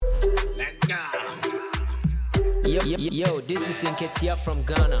Yo, this is Nketia from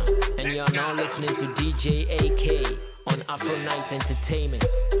Ghana, and you are now listening to DJ AK on Afro Night Entertainment.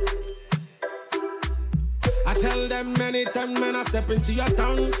 I tell them many times when I step into your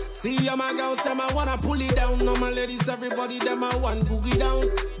town. See ya my girls, them I wanna pull it down. No my ladies, everybody, them I want boogie down.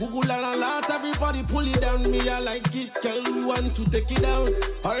 Boogie la lot, everybody pull it down. Me I like it, girl, we want to take it down.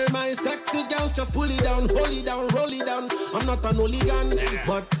 All my sexy girls, just pull it down, hold it down, roll it down. I'm not an hooligan,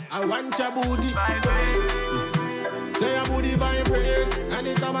 but I want your booty. Say your booty vibrate.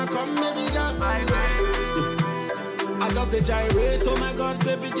 Anytime I come, baby girl, I just a gyrate. Oh my God,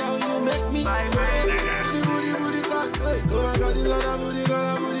 baby girl, you make me booty, booty, girl. Hey, oh my God, it's not a booty girl,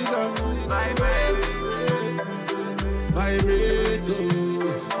 a booty girl. Vibrate, vibrate, oh.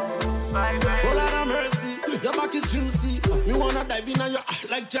 Oh Lord have mercy, your back is juicy. Me wanna dive in on your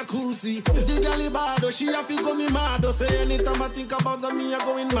like jacuzzi. The girl is bad, oh, she have to go me mad. Oh, say anytime I think about them, me I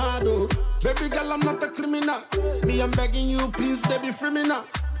going mad. Oh, baby girl, I'm not a criminal. Me, I'm begging you, please, baby, free me now.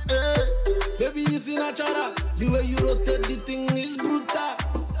 Hey, baby, it's natural. The way you rotate the thing is brutal.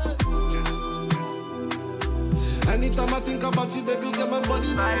 Anytime I think about you, baby, get my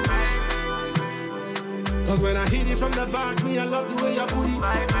body vibrate. Cause when I hit it from the back, me, I love the way your booty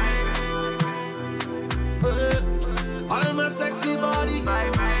vibrate. All my sexy body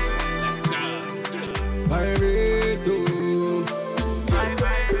vibrate. Vibrate, oh.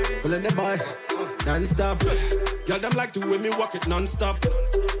 Vibrate. Pulling the boy, non-stop. Girl, them like the way me walk it non-stop.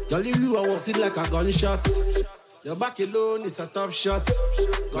 Girl, you are walking like a gunshot. Your back alone is a top shot.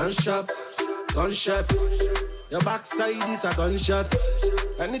 Gunshot, gunshot. Your backside is a gunshot.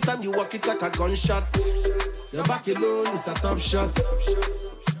 Anytime you walk it like a gunshot. Your back alone is a top shot.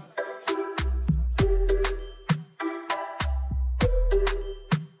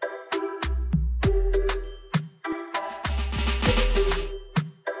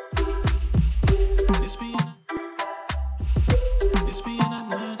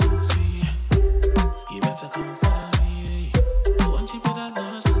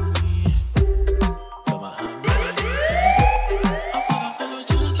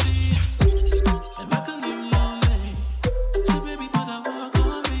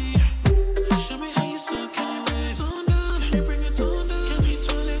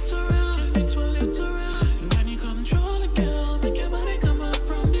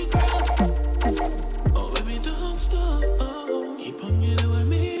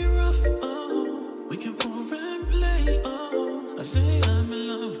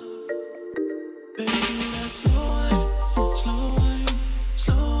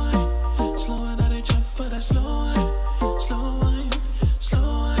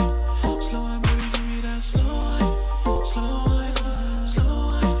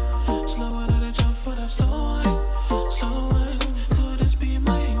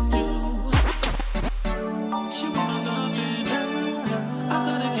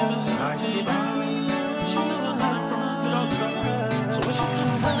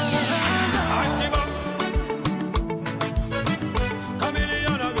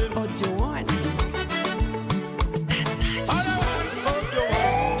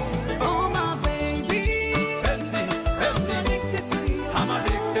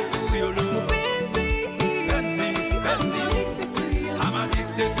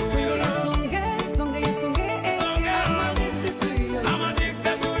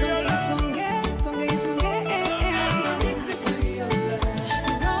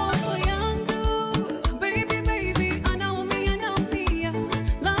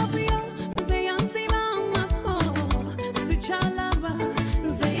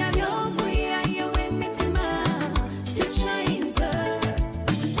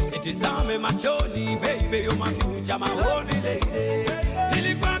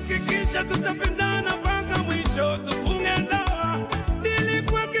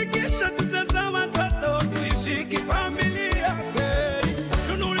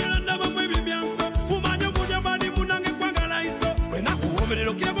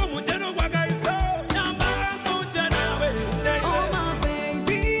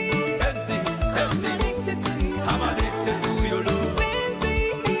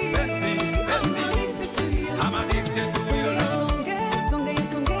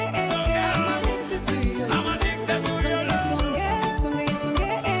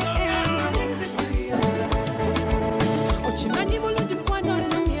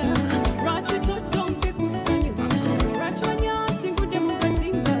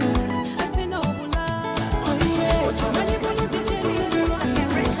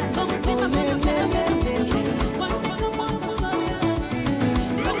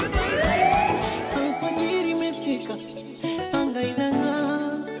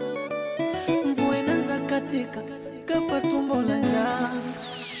 katika kafa tumbo la njaa.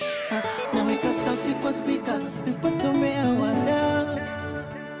 Naweka sauti kwa speaker nipate umewada.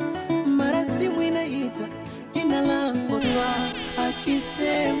 Mara simu inaita jina langu twa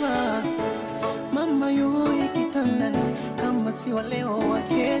akisema mama yoi kitandani kama si wa leo wa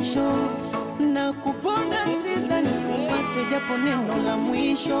kesho. Na kuponda sizani upate japo neno la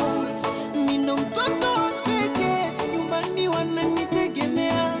mwisho. Nino mtoto wa kike nyumbani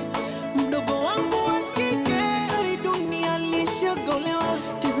wananitegemea. Mdogo wangu wa kike hali dunia lishagolewa.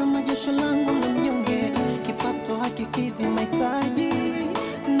 Tazama jasho langu la mnyonge kipato hakikidhi mahitaji.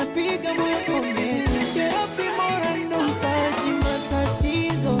 Napiga moyo konde therapy mora ndo mpaji.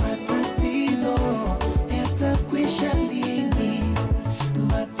 Matatizo yatakwisha lini?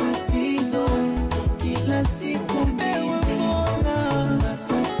 Matatizo kila siku mimi.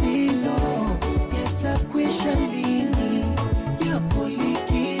 Matatizo yatakwisha lini? Yapo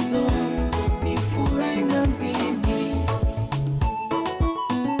likizo nifurahi na mimi.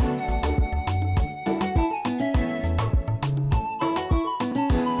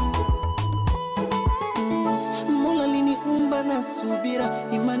 Mola liniumba na subira,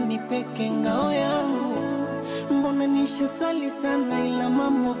 imani peke ngao yangu. Mbona nishasali sana ila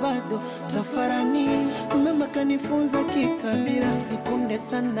mambo bado tafarani. Mama kanifunza kikabira, nikunde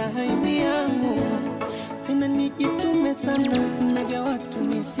sana haimi yangu. Tena nijitume sana na vya watu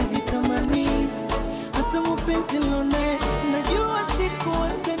nisivitamani. Hata mpenzi lonae najua siku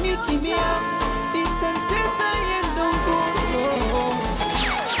atanikimbia. Itanteza yendo nguzo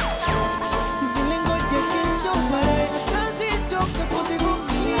zile ngoja kesho baadaye atazichoka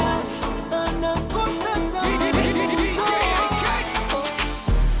kuzivumilia. Anakosa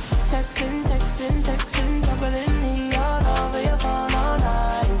Texting, juggling, he all over your phone all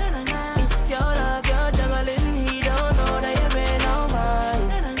night. It's your love, you're juggling, he don't know that you've been on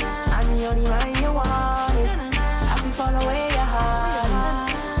mine. I'm the only man you want. I can fall away your highs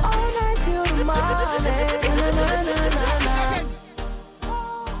all night till the morning.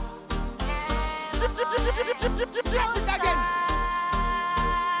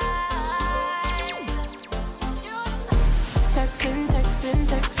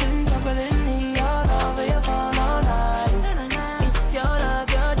 Texting, juggling, he all over your phone all night. It's your love,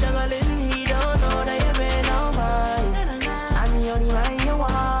 you're juggling, he don't know that you've been on mine. I'm the only man you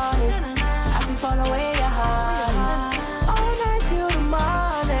want. I can fall away your highs all night till the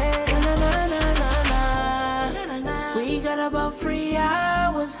morning. We got about 3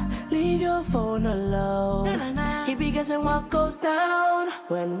 hours, leave your phone alone. He be guessing what goes down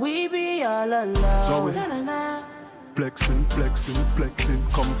when we be all alone. So flexing,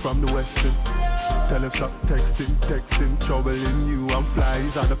 come from the western. Tell him stop texting, troubling you, I'm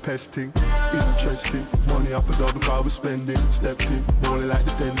flies on the pesting. Interesting, money off a double car we're spending. Stepped in, rolling like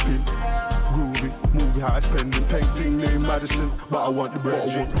the 10 pin. Groovy, movie high spending. Painting name Madison, but I want the bread.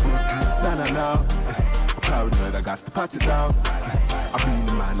 Nah. I'm paranoid, I got to pat it down. I be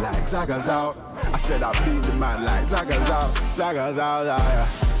the man like Zaga's out. I said I be the man like Zaga's out. Yeah.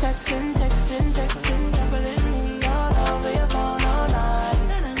 Texting, juggling, all over your phone all night.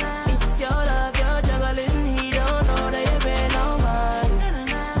 It's your love, you're juggling, he don't know that you've been on mine.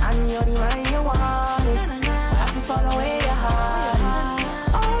 I'm the only man you want. I can fall away your highs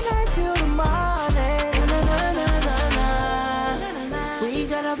all night till the morning. We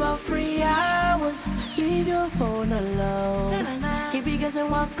got about 3 hours, leave your phone alone. Keep you guessing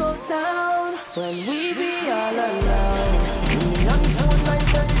what goes down when we be all alone. Young phone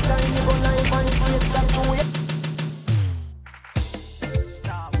life, anytime you go live on space, that's how we.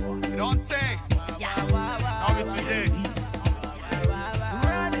 Stop. Don't say. Now it's today.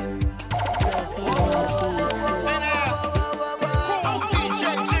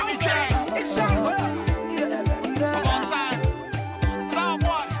 It's your world. One time. Stop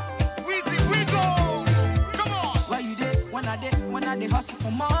one. We go. Come on. Where you did when I did hustle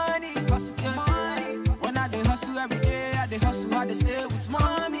for money, When I did hustle every day, I did hustle hard to stay with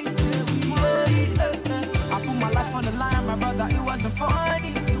mommy. I put my life on the line, my brother, it wasn't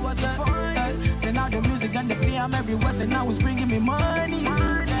funny. Say now the music and the play, I'm everywhere, say now it's bringing me money.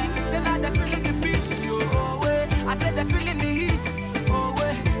 Say now they're feeling the beat, I said they're feeling the heat,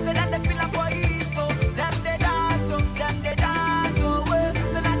 say that they feel like for East, them they dance, Say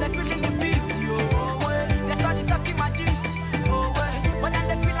now they're feeling the beat, they started talking my gist, but then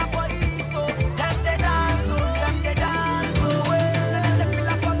they feel like for East, them they dance, Say that they feel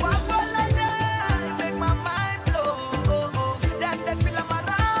like for Guapola, make my mind blow, Them they feel like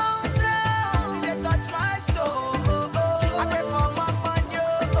around town, they touch my soul, I pray for my man,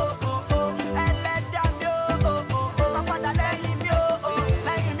 and let them know, my father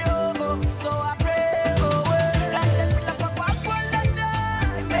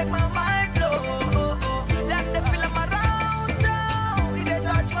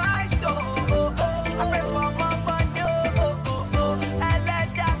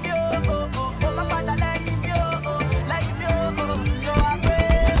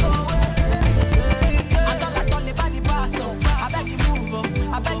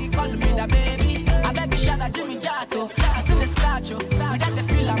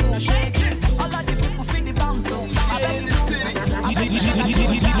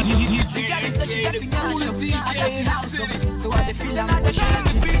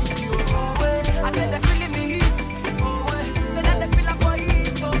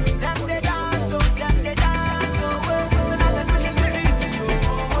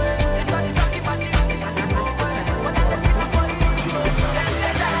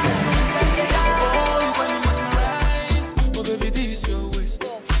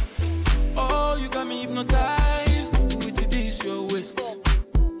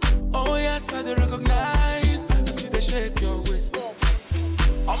shake your waist.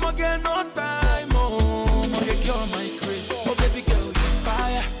 I'ma get no time, oh, I'ma get cure my craze. Oh baby girl, you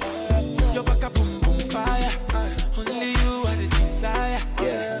fire, your back up boom boom fire. Only you are the desire.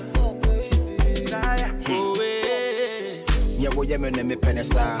 Yeah. Oh yeah. Yeah, well, yeah, me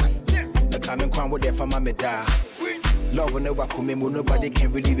penisa. The coming crown with there for my da. Love will never come in, nobody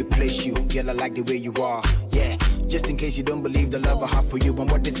can really replace you. Girl, I like the way you are. Yeah, just in case you don't believe the love I have for you, but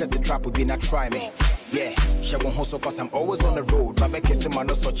what they said the trap would be not try me. Yeah, she won't hustle cause I'm always on the road. But I kiss him, I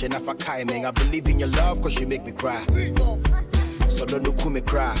know such enough for timing. I believe in your love cause you make me cry. So don't do me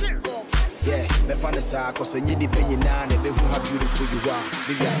cry. Yeah, me find the side cause you need opinion now. And who how beautiful you are.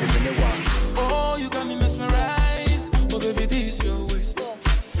 Baby, I say me one. Oh, you got me mesmerized. Oh, baby, this your waist.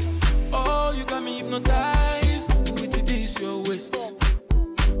 Oh, you got me hypnotized. With this your waist.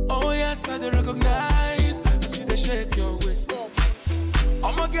 Oh, yes, I do recognize. I see they shake your waist.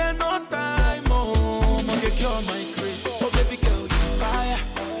 I'ma get no time, oh, I'ma get cure my craze. Oh, baby girl, you fire.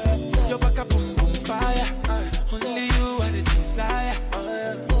 Your back up boom boom fire. Only you are the desire.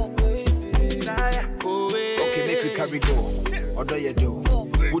 Oh, yeah. Okay, make you carry go. Or do you do?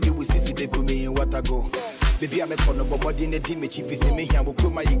 Would you see the me in what I go? Baby, I'm a corner, but more than a team, if you see me here, we'll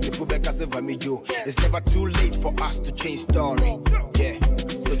put my for back as if I'm you. It's never too late for us to change story. Yeah,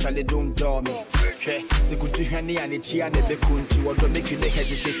 so Charlie, don't door me. Okay, so good to hear me and it's here, never couldn't. Or don't make you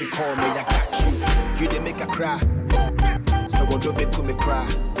hesitate to call me. I got you. You didn't make a cry. So what don't make me cry?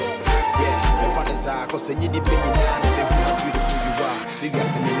 Yeah, my father's eye, cause I need the penny down and how beautiful you are. Baby, I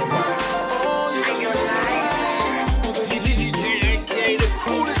say me no why. Oh, you got me mesmerized. Oh, baby, this your waist. The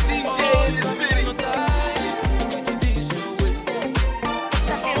coolest DJ in the city.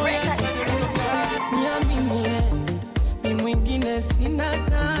 Sina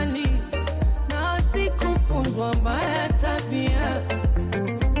tali na sikufunzwa mbaya tabia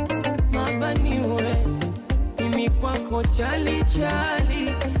mabaniwe mimi kwako chali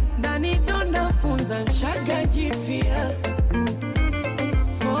chali ndani donda funza nshaga jifia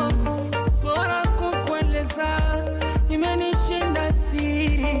bora kukueleza imenishinda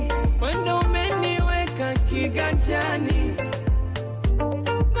siri wendo umeniweka kiganjani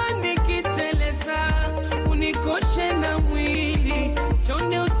nani kiteleza unikoshe na mwili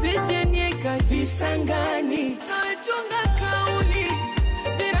chonde usije nieka visangani nachunga kauli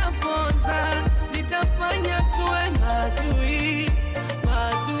zinaponza zitafanya tuwe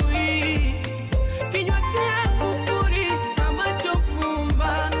madui kinywa tia kufuri na macho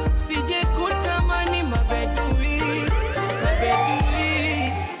fumba usije kutamani mabedui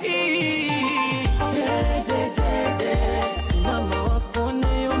simama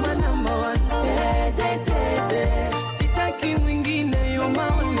wapone yo manamba wa sitaki mwingine yo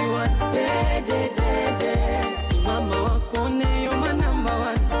maoni wa simama wapone yo manamba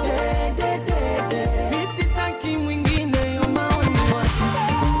wa sitaki mwingine yo maoni wa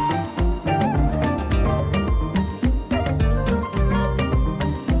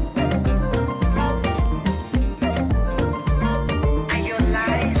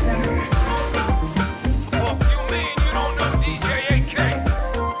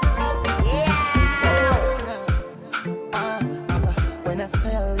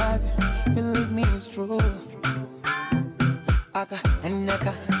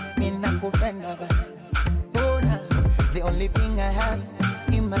The only thing I have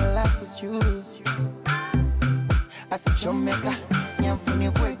in my life is you. Asichomeka,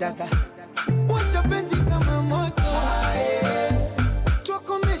 nyamfuni kwedaga. Wacha penzi kama moto.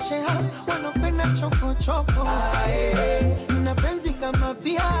 Tukomeshe hao, wanopenda choko choko. Na penzi kama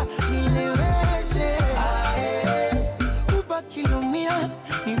bia, nileweshe. Ubaki lumia,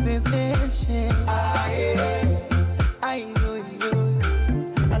 nibebeshe.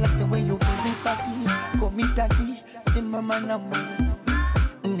 I like the way you busy body, call me daddy, simama na mwana.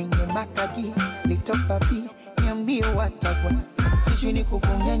 Ninge makagi, little papi, niambie watagwa. Sijui ni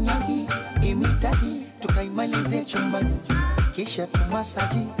kukunga nyagi, imitadi, tukaimalize chumbani. Kisha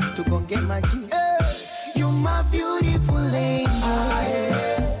tumasaji, tugonge maji. You're my beautiful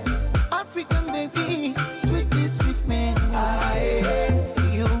angel, African baby, sweetie sweet man.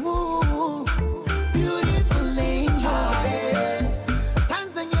 You beautiful angel,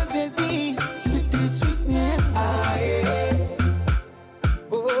 Tanzania baby, sweetie sweet man.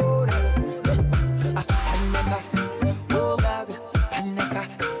 Oh, asa hanaka, oh gaga, hanaka,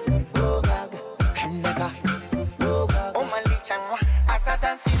 oh gaga, hanaka, oh gaga. Oh malichangwa, asa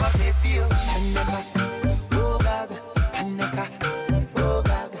dansi ma baby, hanaka, oh gaga, hanaka, oh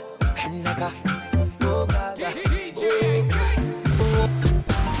gaga, hanaka, oh gaga.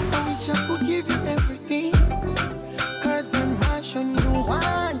 I wish I could give you everything, cars and mansion you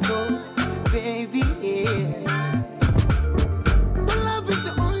want, oh baby, yeah.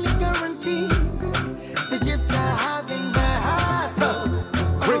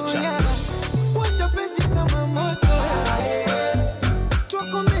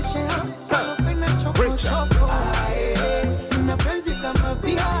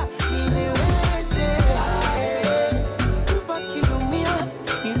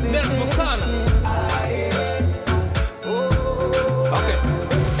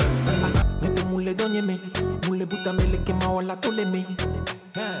 la toleme.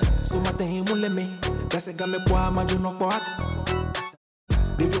 Ce matin, il m'a l'aimé. Gasse gamme poa, ma joue pas.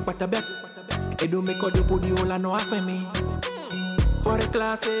 Devio pas ta bec. Et do me code pour dire la no afemi. Pour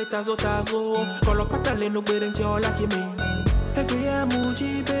classe, tazo. Colo patale no berenche o la chime. E qui è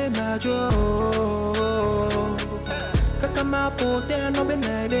muji be majo. Kakama pote no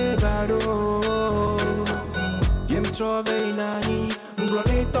benede gado. Yem trove nani.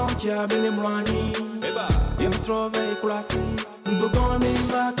 Mblole tontia bene mwani. Yem trove klasi. Mdogon mi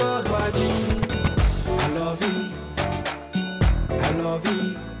mato dwaji. I love you. I love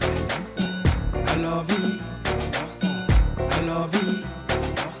you. I love you. I love you.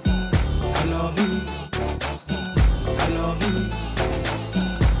 I love you. I love you.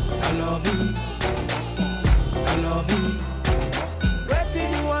 I love you. I love you. What do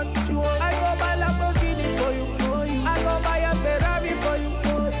you want? I go buy Lamborghini for you. I go buy a Ferrari for you.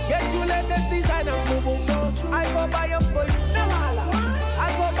 Get you latest designers, boo boo. I go buy them for you.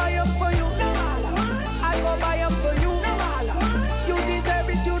 I go buy them for you. I go buy them for you. You deserve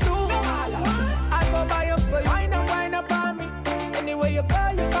it, you do. I go buy them for you. Wine up on me. Anyway you go,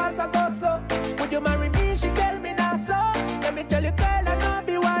 you pass, I go slow. Would you marry me? She tell me now so. Let me tell you, girl, I know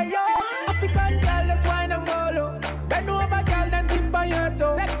be why yo. African girl, let's wine and go low. Bend over, girl, then dip on your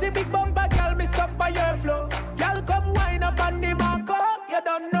toe. Sexy big bumper, girl, me stop by your flow. Girl, come wine up on the marco. You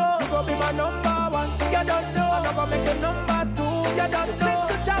don't know, you gon' be my number one. You don't know, I'm gonna make you number two. You don't know,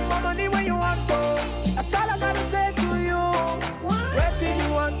 to chop my money when you want to. That's all I gotta say to you. What did you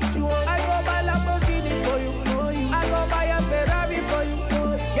want? I go buy Lamborghini for you. I go buy a Ferrari for you.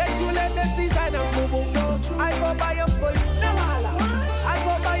 Get you latest designers, boo boo. I go buy them for you. I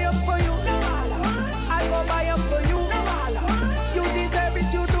go buy them for you. I go buy them for you. You deserve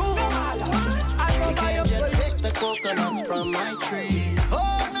it, you do. I go buy them for you. Just take the coconuts from my tree.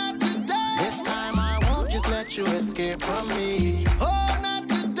 Oh, not today. This time I won't just let you escape from me. Oh, not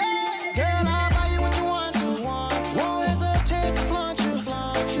today. Girl, I'll buy you what you want to. Won't hesitate to flaunt you.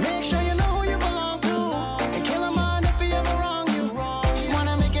 Make sure you know who you belong to. And kill a man if he ever wrong you. Just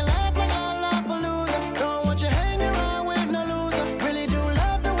wanna make you laugh like a Lollapalooza. Don't want you hanging around with no loser. Really do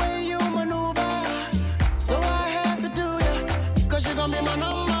love the way you maneuver. So I had to do ya. Cause you're gonna be my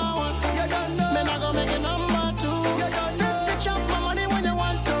number one. You don't know. Man, I gonna make it number two. You don't know. Fit to chop my money when you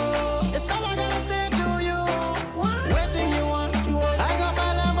want to. It's all I gotta say to you. Waiting you want. I go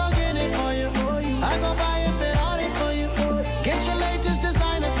buy Lamborghini for you. I go buy a Ferrari for you. Get your latest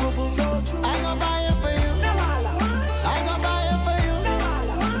designers, boo boo. I go buy it for you. I go buy it for you.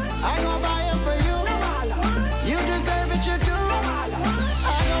 I go buy it for you. You deserve it, you do.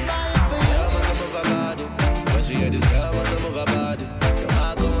 I go buy it for you. Girl must move her body. When she hear this girl must move her body. The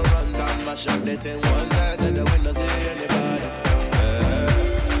man come and run down my shot. They think one night that the window see anybody.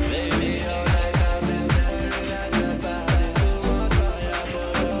 Baby, all night I've been staring at your body. Too much fire for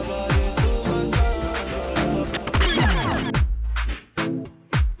your body. Too much fire for your body.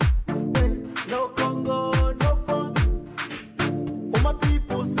 No Congo, no fun. All my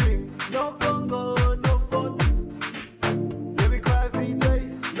people sing. No Congo, no fun. Yeah, we cry every day.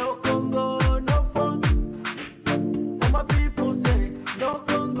 No Congo, no fun. All my people say. No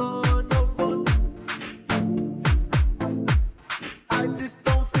Congo, no fun. I just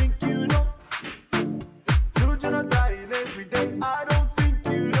don't think you know. Children are dying every day. I don't think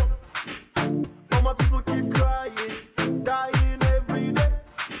you know. All my people keep crying, dying every day.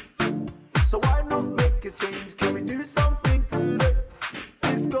 So why not make a change? Can we do something today?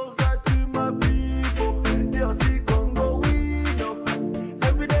 This goes out to my people. DRC Congo, we know.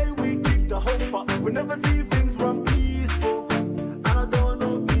 Every day we keep the hope up. We never see things run peaceful. And I don't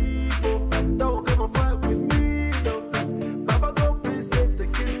know people that will come and fight with me, no. Baba God, please save the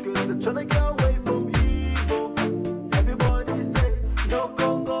kids, cause they're trying to get away from evil. Everybody say, no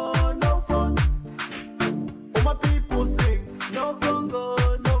Congo, no fun. All my people sing, no Congo,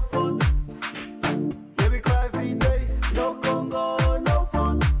 no fun. Yeah, we cry every day, no Congo, no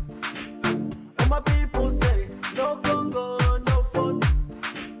fun. All my people say, no Congo, no fun.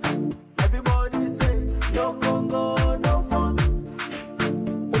 Everybody say, no Congo, no fun.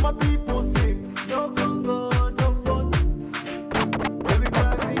 All my people sing, no Congo, no fun. Yeah, we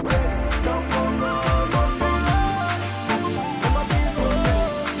cry every day, no Congo, no fun. All my people say,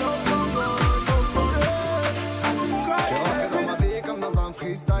 no Congo, no fun. T'es rentré dans ma vie comme dans un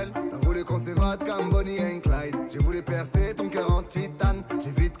freestyle. T'as voulu qu'on s'évade comme Bonnie and Clyde. J'ai voulu percer ton cœur en titane.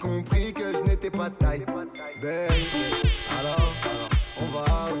 J'ai vite compris que je n'étais pas de taille. Baby, alors, on va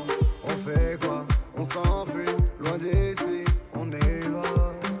où? On fait quoi? On s'enfuit, loin d'ici, on y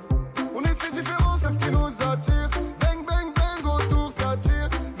va. On est si différents, c'est ce qui nous attire. Bang, bang, bang, autour ça tire.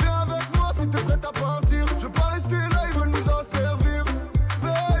 Viens avec moi si t'es prête à partir. Je veux pas rester là, ils veulent nous assassiner.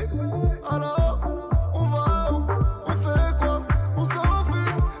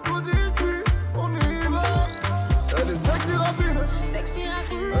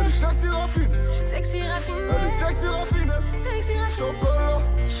 Elle est sexy raffinée. Sexy raffinée. Elle est sexy raffinée. Sexy raffinée. Chocolat,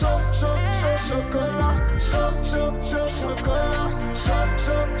 chocolat, chocolat, chocolat,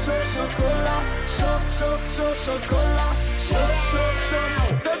 chocolat.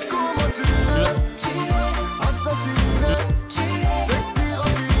 C'est comment tu es, assassiné, sexy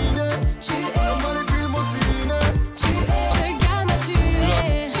raffiné, comme dans les films au ciné. Ce gars m'a tué,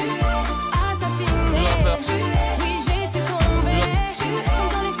 assassiné. Oui, j'ai succombé, comme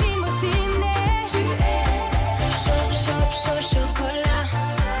dans les films au ciné. Chocolat,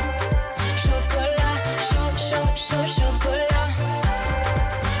 chocolat, chocolat.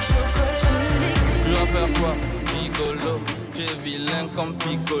 Tu vas faire quoi? Piccolo, j'ai vilain comme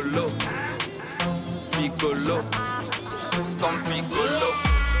Piccolo. Piccolo, comme Piccolo.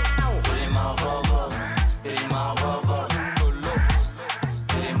 Et ma vovos, et ma vovos. Piccolo,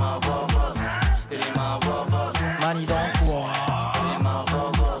 et ma vovos, et ma vovos. Mani dans quoi? Et ma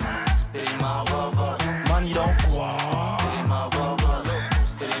vovos, et ma vovos. Mani dans quoi? Et ma vovos,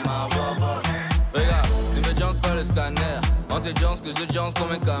 et ma vovos. Regarde, tu me jances pas le scanner. On te jance que je jance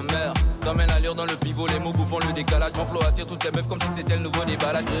comme un camère. T'emmènes l'allure dans le pivot, les mots bouffont le décalage. Mon flow attire toutes les meufs comme si c'était le nouveau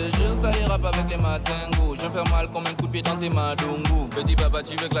déballage. Je jure, ça ira pas avec les matingos. Je fais mal comme un coup de pied dans tes madongos. Petit papa,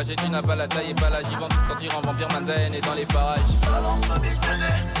 tu veux clasher, tu n'as pas la taille et pas la givante. Sortir en vampire, manzaine et dans les parages. Balance ma biche,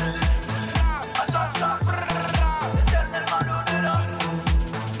 à chaque chaque, c'est éternellement l'au-delà.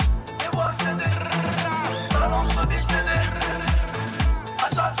 Et moi, je te balance ma biche, à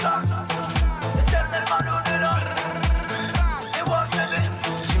chaque chaque, c'est éternellement l'au-delà.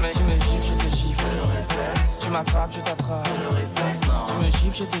 Tu me gifles, je te gifle, le réflexe. Tu m'attrapes, je t'attrape, le réflexe. Non. Tu me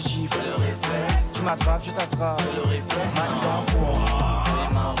gifles, je te gifle, le réflexe. Tu m'attrapes, je t'attrape, le réflexe. Mani dans quoi? Et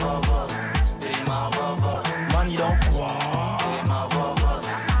ma vovos, et ma vovos. Mani dans quoi? Et ma vovos,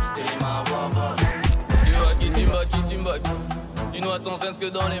 et ma vovos. Tu m'acquies. Dis-nous à ton sens que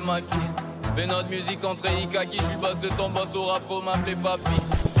dans les maquis. Fais notre musique entre Ikaki. Je suis boss de ton boss au rap, faut m'appeler papi.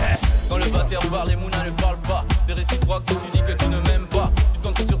 Quand le batteur parle, les mounins ne parlent pas. Des réciproques si tu dis que tu ne m'aimes pas. Tu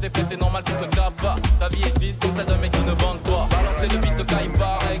comptes que sur tes fesses, c'est normal qu'on te tape pas. Ta vie est triste comme celle d'un mec qui ne bande pas. Balancer le beat, le cas il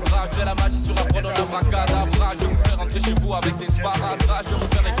paraît grave. J'ai la magie sur la prod, on abracadabra. Je vais vous faire rentrer chez vous avec des sparadraps. Je vais vous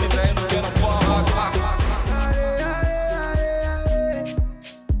faire avec les ailes, nous en paragraphe.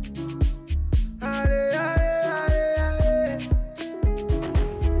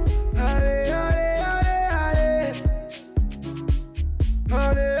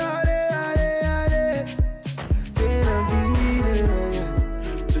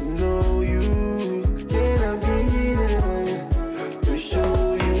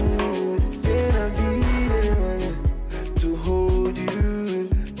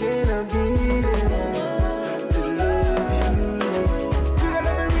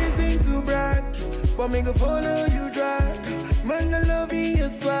 Follow you drive, man, I love your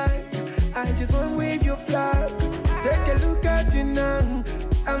swag. I just want to wave your flag. Take a look at you now.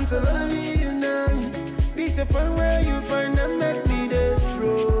 I'm so loving you now. This is fun where you find and make me the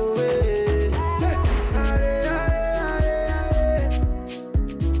true way.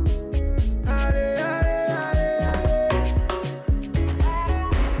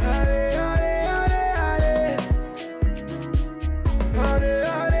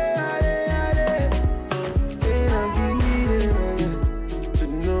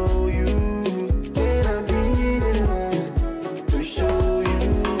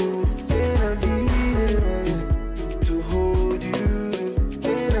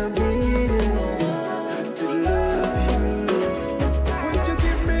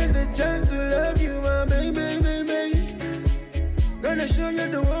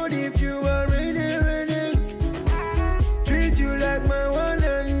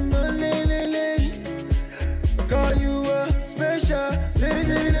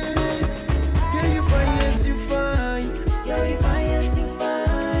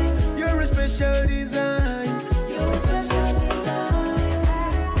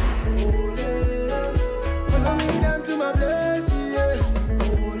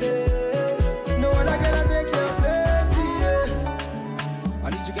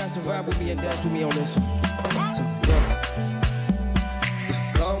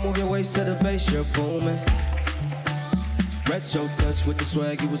 You're booming. Retro touch with the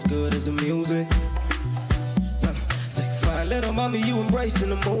swag, you was good as the music. Say, fine little mommy, you embracing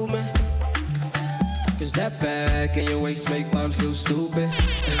the movement. Cause that back and your waist make mine feel stupid.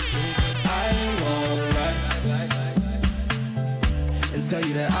 I won't lie and tell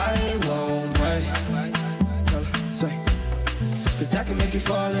you that I won't wait. Say, cause that can make you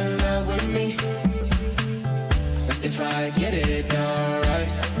fall in love with me. That's if I get it done right.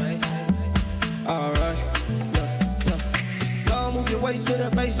 Alright, go move your waist to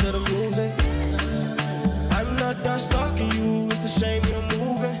the bass of the music. I'm not done stalking you, it's a shame you're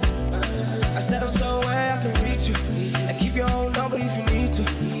moving. I said I'm somewhere I can reach you, and keep your own number if you need to.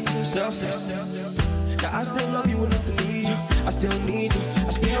 Self. Now I still love you enough to need you. I still need you,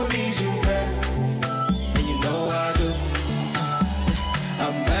 I still need you, man. And you know I do.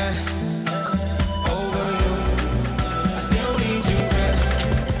 I'm mad over you. I still need you, man.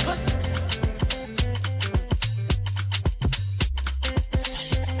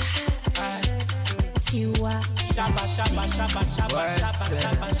 Shabba.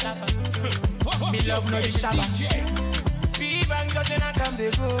 Me love no the shabba. People just in a come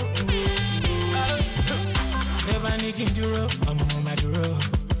they go. Never nicking to roll, I'm on my road.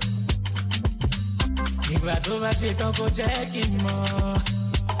 Nígbà tó bá ṣe tán kó jẹ́ kí n mọ̀.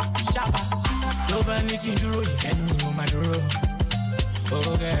 Shabba. Tó bá ní kí n dúró, ìfẹ́ ni mo máa dúró.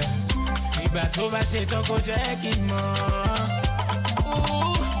 Okay. Nígbà tó bá ṣe tán kó jẹ́ kí n mọ̀.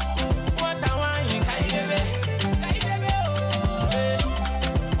 Wọ́n ta wáyìn ká ìdẹ́bẹ̀.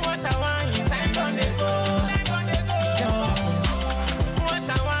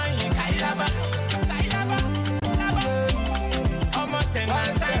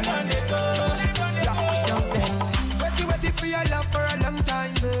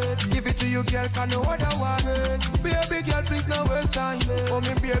 You girl can no other one Baby girl please no waste time Oh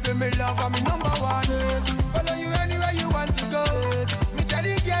me baby me love and me number one Follow you anywhere you want to go Me tell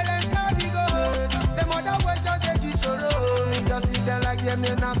you girl and carry go Them other boys just take you solo Just leave them like them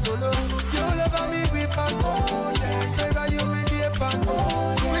they not solo You love me with pan oh yeah Baby you me be a pan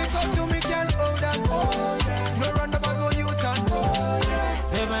oh yeah We come to me can hold that oh yeah No run about no you can oh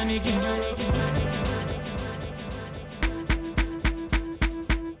yeah Baby Nicky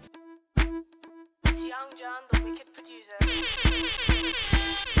Young John, the wicked producer.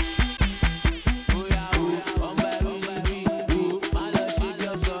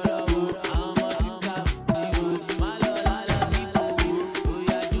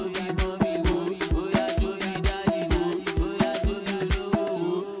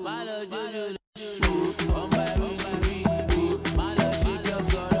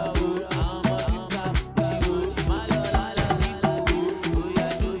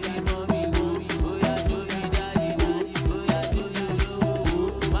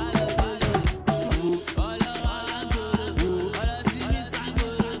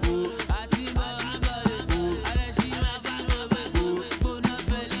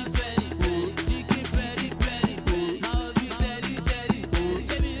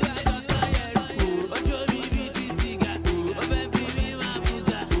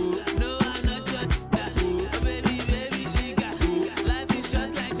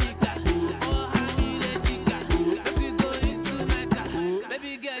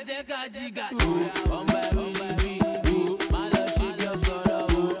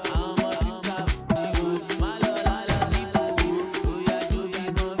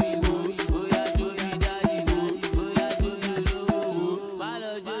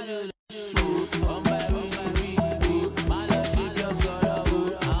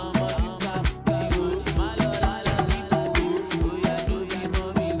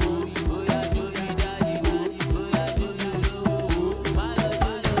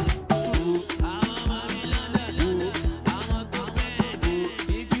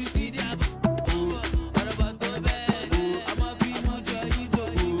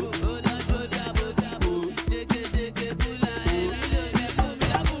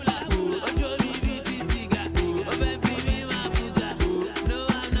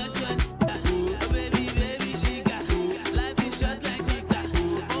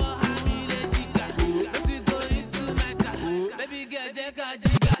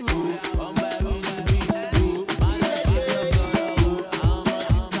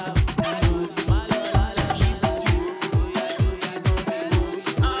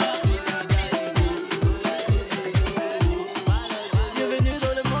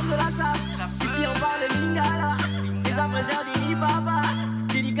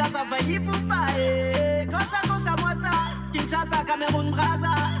 Cameroun,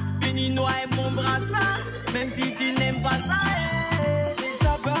 Brazza, Béninois et mon brassa, même si tu n'aimes pas ça, les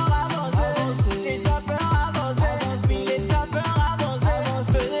sapeurs avancent, les sapeurs avancent, oui les sapeurs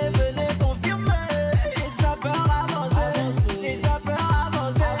avancent, venez confirmer, les sapeurs avancent, les sapeurs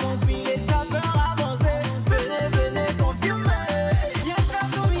avancent, oui les sapeurs avancent, venez confirmer, viens faire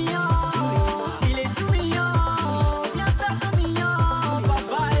tout mignon, il est tout mignon, viens faire tout mignon,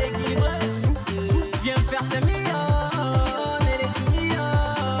 papa équilibré, viens faire tes millions.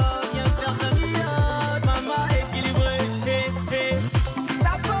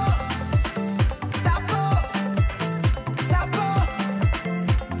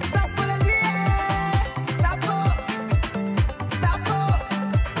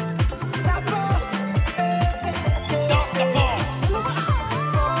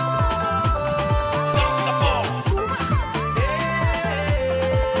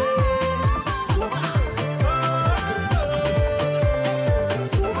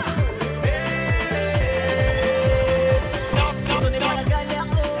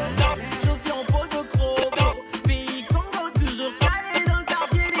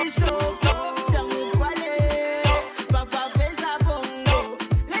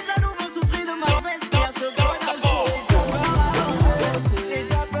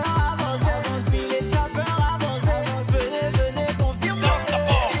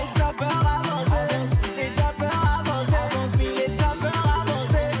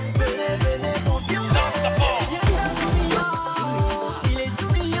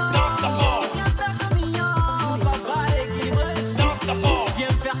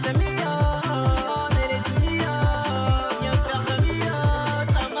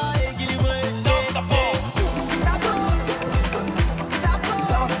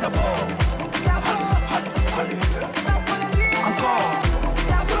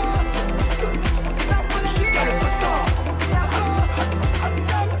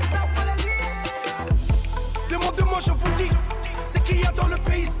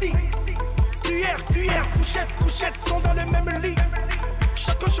 ici. Cuillère, couchette sont dans le même lit.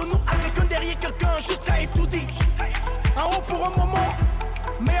 Chaque genou a quelqu'un derrière quelqu'un, jusqu'à étourdi. En haut pour un moment,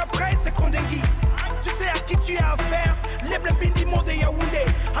 mais après c'est Kondengui. Tu sais à qui tu as affaire, les blébindis monde de Yaoundé.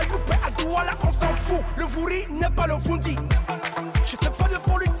 Ayoupé à Douala, on s'en fout, le vouri n'est pas le fundi. Je fais pas de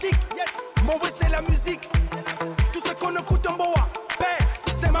politique, mon oui c'est la musique. Tout ce qu'on écoute en boa, père,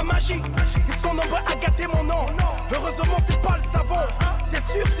 c'est ma magie. Ils sont nombreux à gâter mon nom, heureusement c'est pas le savon. C'est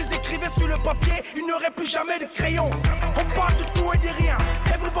sûr s'ils écrivaient sur le papier, il n'y aurait plus jamais de crayon. On parle de tout et de rien,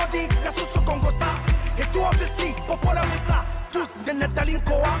 everybody, la sauce au Congo ça. Et tout investi, pourquoi la ça? Tous de Nathalie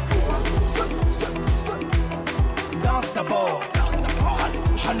Koa. Danse d'abord,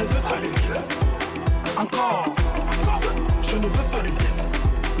 je ne veux pas le mille. Encore, je ne veux pas le mille.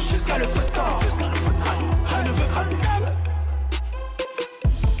 Jusqu'à le feu sort, je ne veux pas le mille.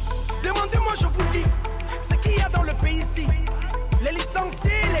 Demandez-moi, je vous dis, ce qu'il y a dans le pays ici. Les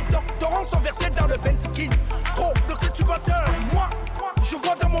licenciés, les doctorants sont versés dans le benzikin. Trop de cultivateurs, moi, je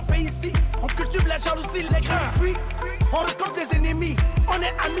vois dans mon pays ici. On cultive la jalousie, les grains. Puis, on récolte des ennemis. On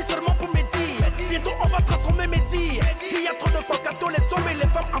est amis seulement pour médire. Bientôt, on va transformer mes dires. Il y a trop de focato, les hommes et les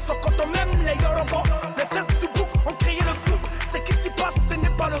femmes en socoto, même les yorobos. Les fesses du bouc ont créé le souk. Ce qui s'y passe, ce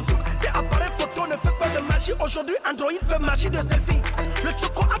n'est pas le zouk. C'est appareil photo, ne fait pas de magie. Aujourd'hui, Android fait magie de selfie. Le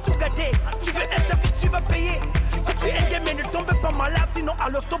choco a tout gâté. Tu veux un selfie, tu vas payer. Si tu es game, ne tombe pas malade, sinon à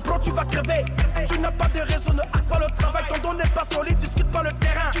l'ostopro tu vas crever. Tu n'as pas de réseau, ne hasse pas le travail. Ton dos n'est pas solide, discute pas le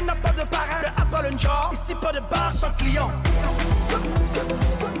terrain. Tu n'as pas de parrain, ne hasse pas le job. Ici pas de bar sans client.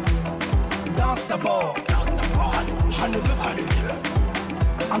 Danse d'abord, je ne veux pas le mille.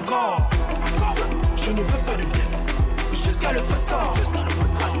 Encore, je ne veux pas le mille. Jusqu'à le feu sort, je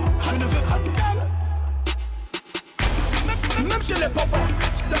ne veux pas le mille. Même chez les bobos,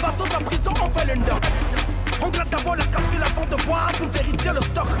 de bateaux en prison on fait le ndoc. On gratte d'abord la capsule avant de boire pour vérifier le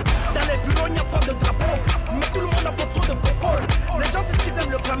stock. Dans les bureaux, il n'y a pas de drapeau, mais tout le monde a photo de popole. Les gens disent qu'ils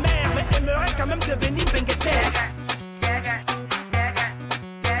aiment le grammaire, mais aimeraient quand même devenir benguetaire.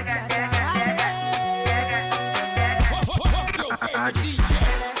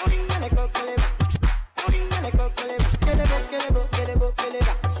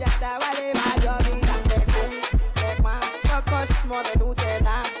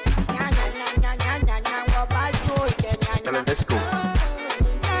 Let's go.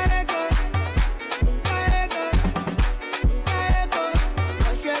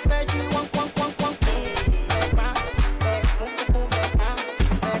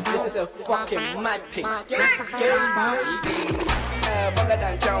 This is a fucking mad thing. Get bugger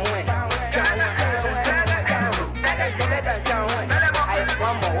than John Wayne.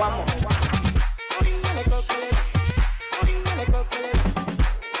 One more.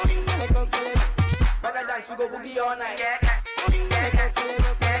 Bugger dance, we go boogie all night.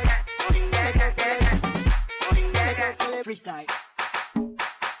 Freestyle.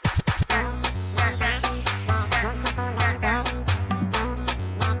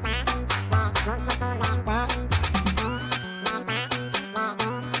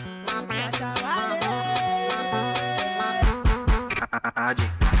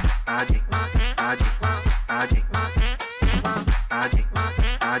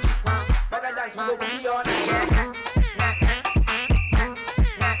 Bugger dance, we go boogie all night.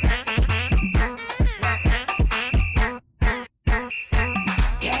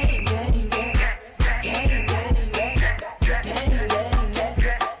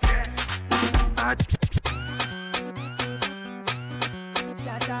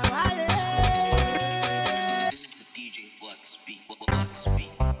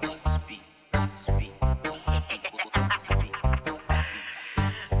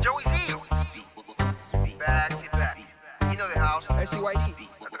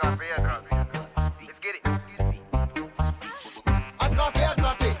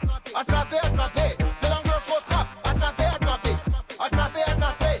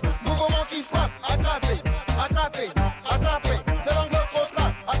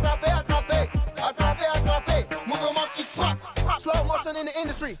 in the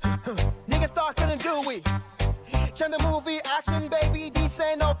industry. Niggas thought couldn't do it. Turn the movie action, baby. This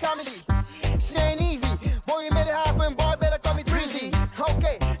ain't no comedy. Shit ain't easy. Boy, you made it happen. Boy, better call me Breezy.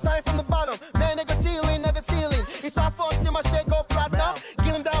 Okay, starting from the bottom. Man, nigga ceiling at the ceiling. It's all fun till my shit go platinum.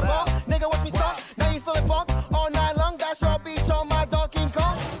 Give him that ball. Nigga, watch me suck. Now you feeling funk all night long. That's your beach on my Donkey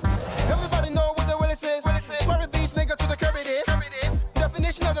Kong. Everybody know what the Willis is. Swear it beats, nigga, to the curb it is.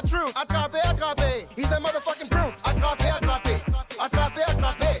 Definition of the truth. Attrape. He's that motherfucking brute. Attrape.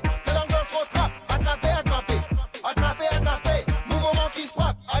 Fais dans le gros trap. Attrape. Mouvement qui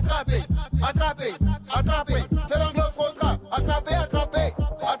frappe. Attrape. Fais dans le gros trap.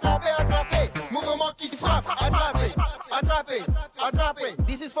 Attrape.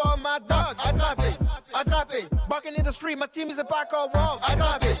 back of walls.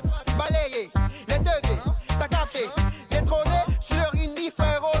 Attrapé, balayé, les degrés, t'as capté. Détrôné sur une vie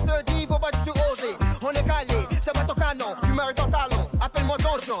féroce de dit, faut pas du tout oser. On est calé, c'est pas ton canon, tu mérites ton talon. Appelle-moi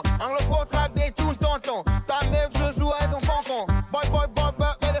donjon, en le faut trapper tout le tonton. Ta meuf, je joue avec ton concon. Boy,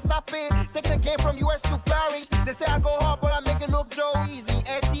 let it stop it. Take the game from US to Paris. They say I go hard, but I make it look Joe easy.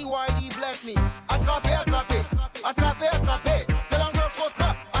 S-E-Y-D, bless me. Attrapé, attrapé, attrapé, attrapé. T'es l'angle trop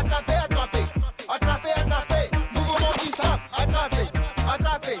trap. Attrapé, attrapé, attrapé, attrapé. Mouvement qui frappe. Attrapé,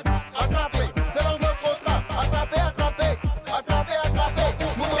 attrapé, attrapé. T'es l'angle trop trap. Attrapé, attrapé, attrapé, attrapé.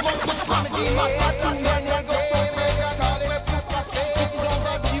 Mouvement qui frappe.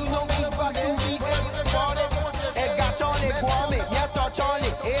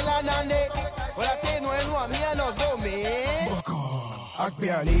 Akbe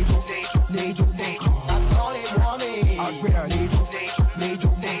nejo, nejo, nejo. That's all they want me. Akbe nejo, nejo,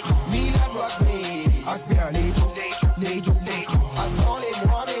 nejo. Mila rock me. Akbe nejo, nejo, nejo. That's all they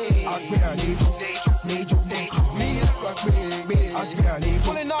want me. Akbe nejo, nejo, nejo. Mila rock me. Akbe nejo.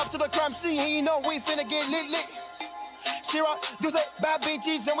 Pulling up to the crime scene, and you know we finna get lit. Shira, do say bad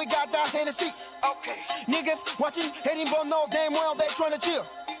bitches, and we got that Hennessy. Okay. Niggas watching, hating, but know damn well they tryna chill.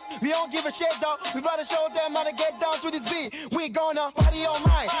 We don't give a shit though, we about to show them how to get down to this beat. We gonna party all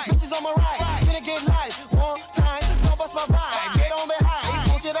night, bitches on my right, finna get live. One time, don't bust my vibe, get on behind,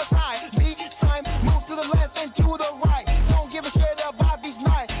 bullshit aside. Beat time, move to the left and to the right. Don't give a shit about this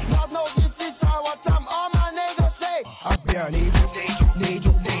night. Y'all know this is our time, all my niggas say. Akbe nejo,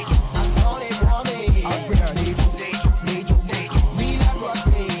 nejo, nejo. That's all they want me. Akbe nejo, nejo, nejo. We like rock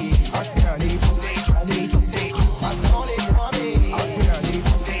me. Akbe nejo, nejo, nejo. That's all they want me.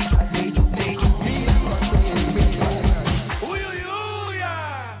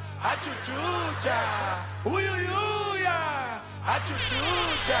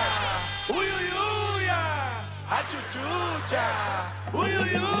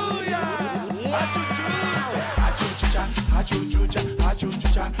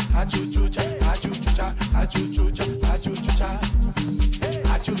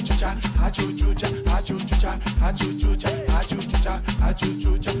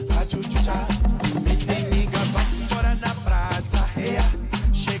 Vambora na praça,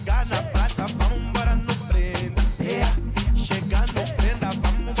 chegar na praça, vambora no prenda, chegar no prenda,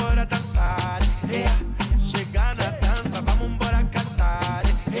 vambora dançar, chegar na dança, vambora cantar,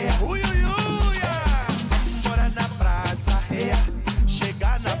 vambora na praça,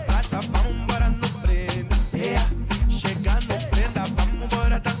 chegar na praça, vambora no prenda, chegar no prenda,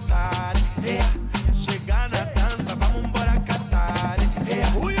 vambora dançar, chegar na dança, vambora cantar,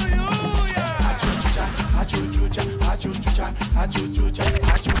 achuchucha, achuchucha, achuchucha,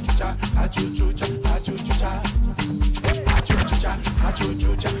 achuchucha, achuchucha, achuchucha, achuchucha,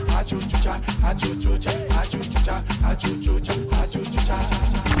 achuchucha, achuchucha, achuchucha, achuchucha, achuchucha, achuchucha.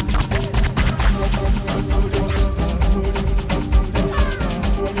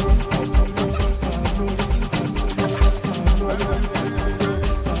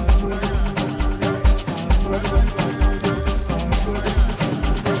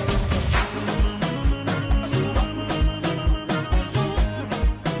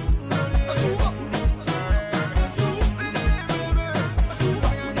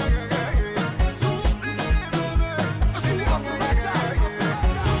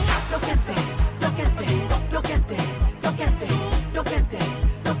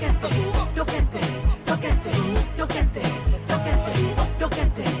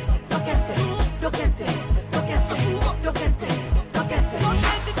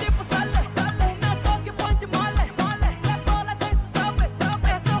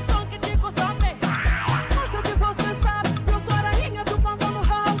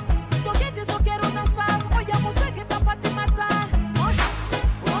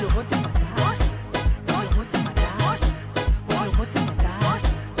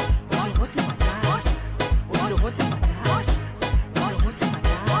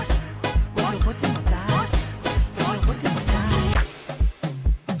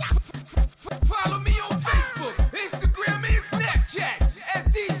 Follow me on Facebook, Instagram, and Snapchat at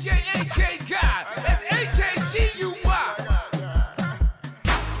DJ AK